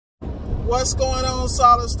What's going on,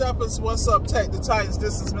 Solid Steppers? What's up, Tech the Titans?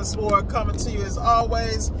 This is Miss Ward coming to you as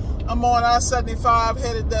always. I'm on I-75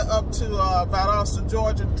 headed up to Valdosta,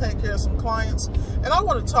 Georgia to take care of some clients. And I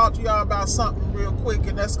want to talk to y'all about something real quick,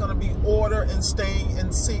 and that's going to be order and staying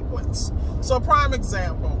in sequence. So prime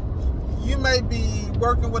example, you may be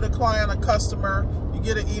working with a client, a customer, you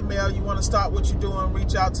get an email, you want to stop what you're doing,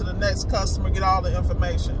 reach out to the next customer, get all the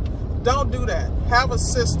information. Don't do that. Have a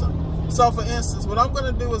system. So for instance, what I'm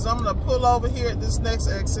going to do is I'm going to pull over here at this next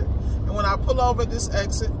exit. And when I pull over at this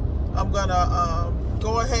exit, I'm going to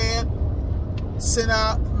go ahead, send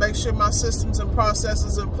out, make sure my systems and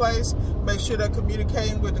processes in place, make sure they're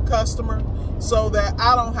communicating with the customer so that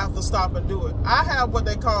I don't have to stop and do it. I have what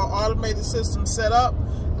they call automated systems set up.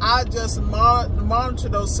 I just monitor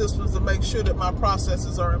those systems to make sure that my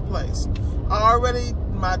processes are in place.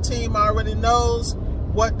 My team already knows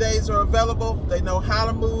what days are available. They know how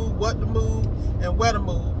to move, what to move, and where to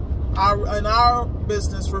move. In our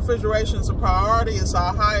business, refrigeration is a priority. It's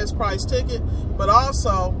our highest price ticket, but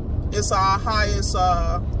also it's our highest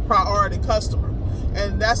priority customer.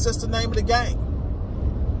 And that's just the name of the game.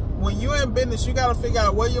 When you're in business, you got to figure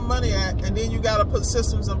out where your money at, and then you got to put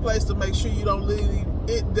systems in place to make sure you don't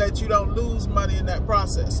lose money in that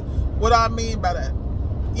process. What I mean by that,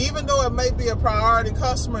 even though it may be a priority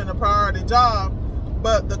customer and a priority job,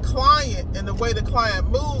 but the client and the way the client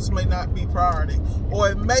moves may not be priority, or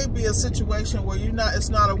it may be a situation where it's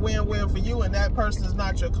not a win-win for you and that person is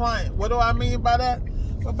not your client. What do I mean by that?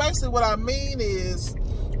 Well, basically what I mean is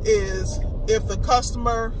if the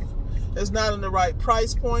customer is not in the right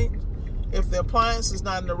price point, if the appliance is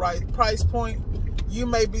not in the right price point, you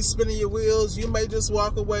may be spinning your wheels. You may just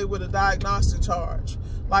walk away with a diagnostic charge.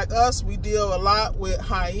 Like us, we deal a lot with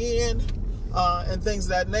high-end and things of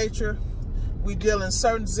that nature. We deal in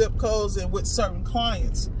certain zip codes and with certain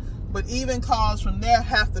clients. But even calls from there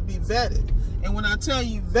have to be vetted. And when I tell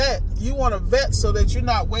you vet, you want to vet so that you're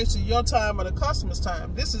not wasting your time or the customer's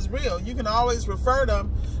time. This is real. You can always refer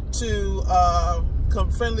them to a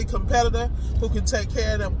friendly competitor who can take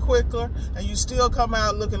care of them quicker, and you still come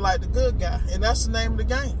out looking like the good guy. And that's the name of the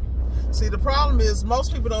game. See, the problem is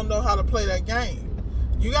most people don't know how to play that game.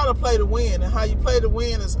 You got to play to win, and how you play to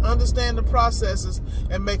win is understand the processes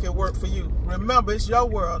and make it work for you. Remember, it's your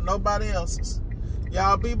world, nobody else's.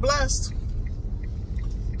 Y'all be blessed.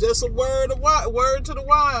 Just a word to the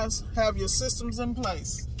wise. Have your systems in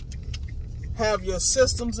place. Have your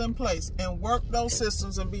systems in place and work those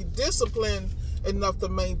systems and be disciplined enough to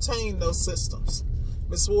maintain those systems.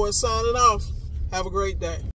 Ms. Ward signing off. Have a great day.